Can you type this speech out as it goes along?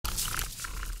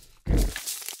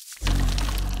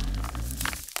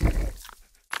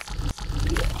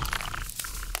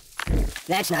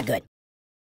That's not good.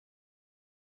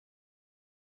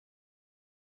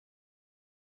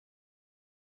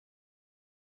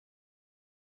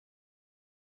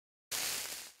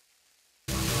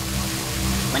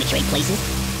 Wanna trade places?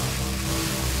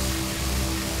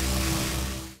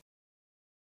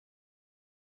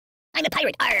 I'm a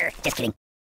pirate! Arr! Just kidding.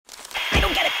 I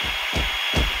don't get it!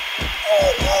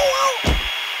 Oh! Oh!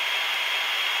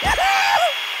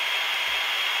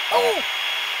 Oh! Oh!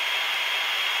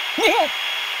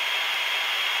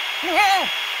 No! No!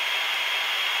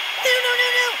 No! No! No!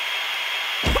 No!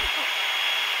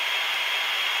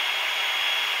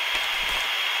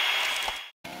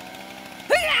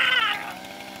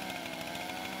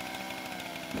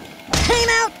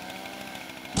 Time out!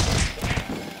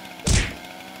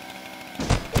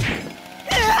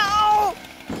 Ow!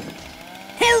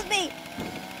 Help me!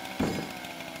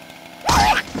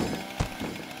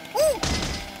 Ooh.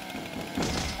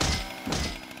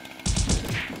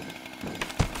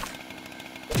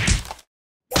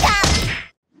 Stop!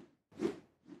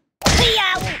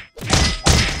 Ow!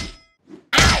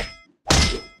 Ow!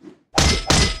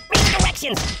 Read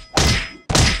directions!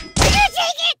 Are you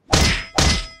take it?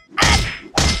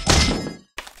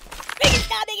 Make it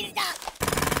stop! Make it stop!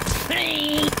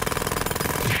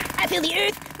 I feel the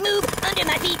earth move under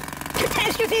my feet.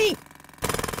 Catastrophe!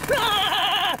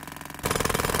 Ah!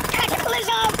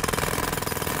 Cataclysm!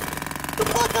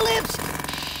 Apocalypse!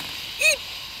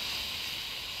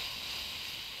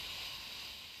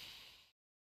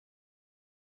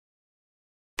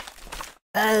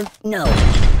 No.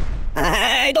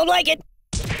 I don't like it.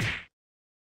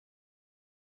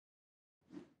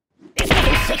 There's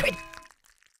nothing sacred.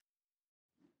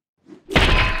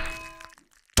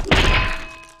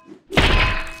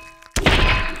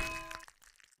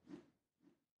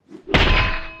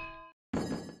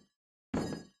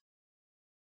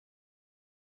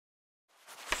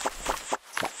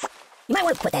 You might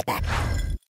want to put that back.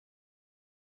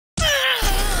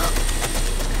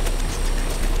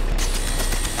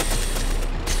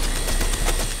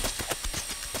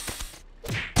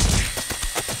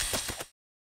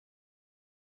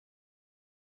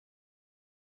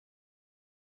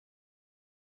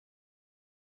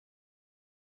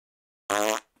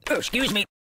 Oh, excuse me.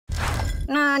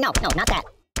 No, not that.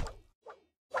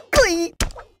 Glee!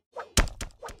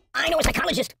 I know a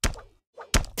psychologist.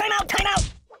 Time out, time out!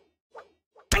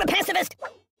 I'm a pacifist!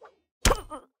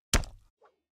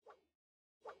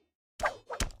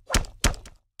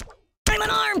 I'm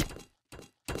unarmed!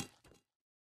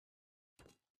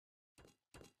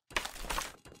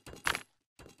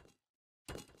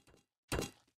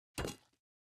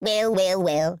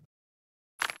 Well.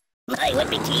 My, what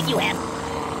big teeth you have!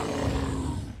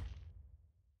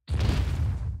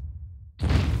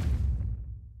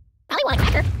 Probably want a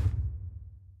cracker.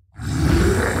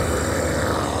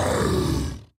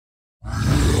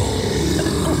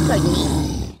 Oh, pardon me.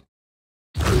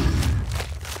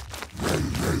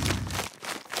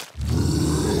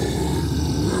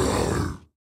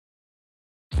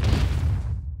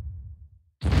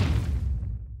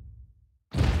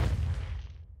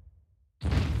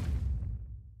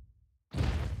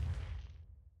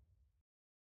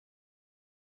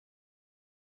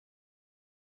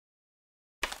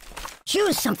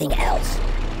 Choose something else.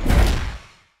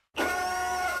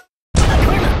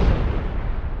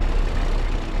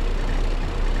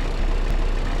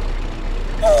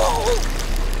 Oh!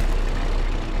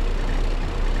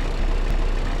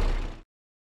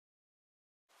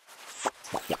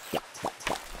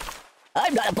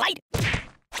 I've got a bite.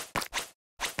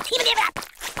 Even give it up.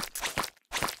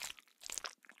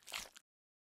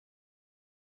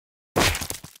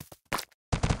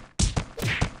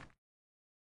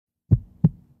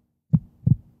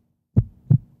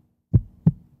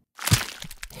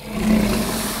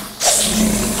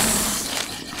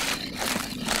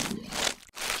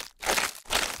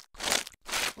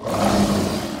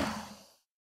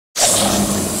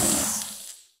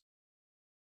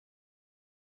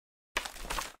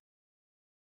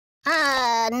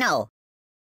 No.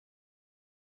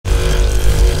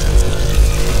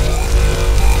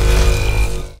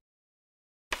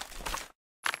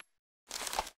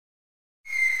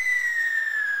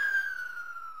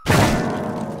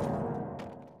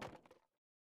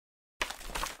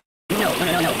 No,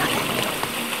 not that.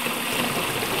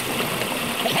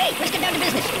 Hey, let's get down to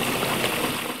business.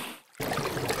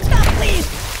 Stop, please!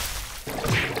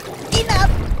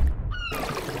 Enough!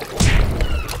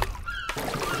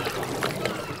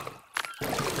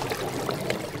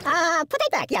 Put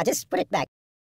it back. Yeah, just put it back.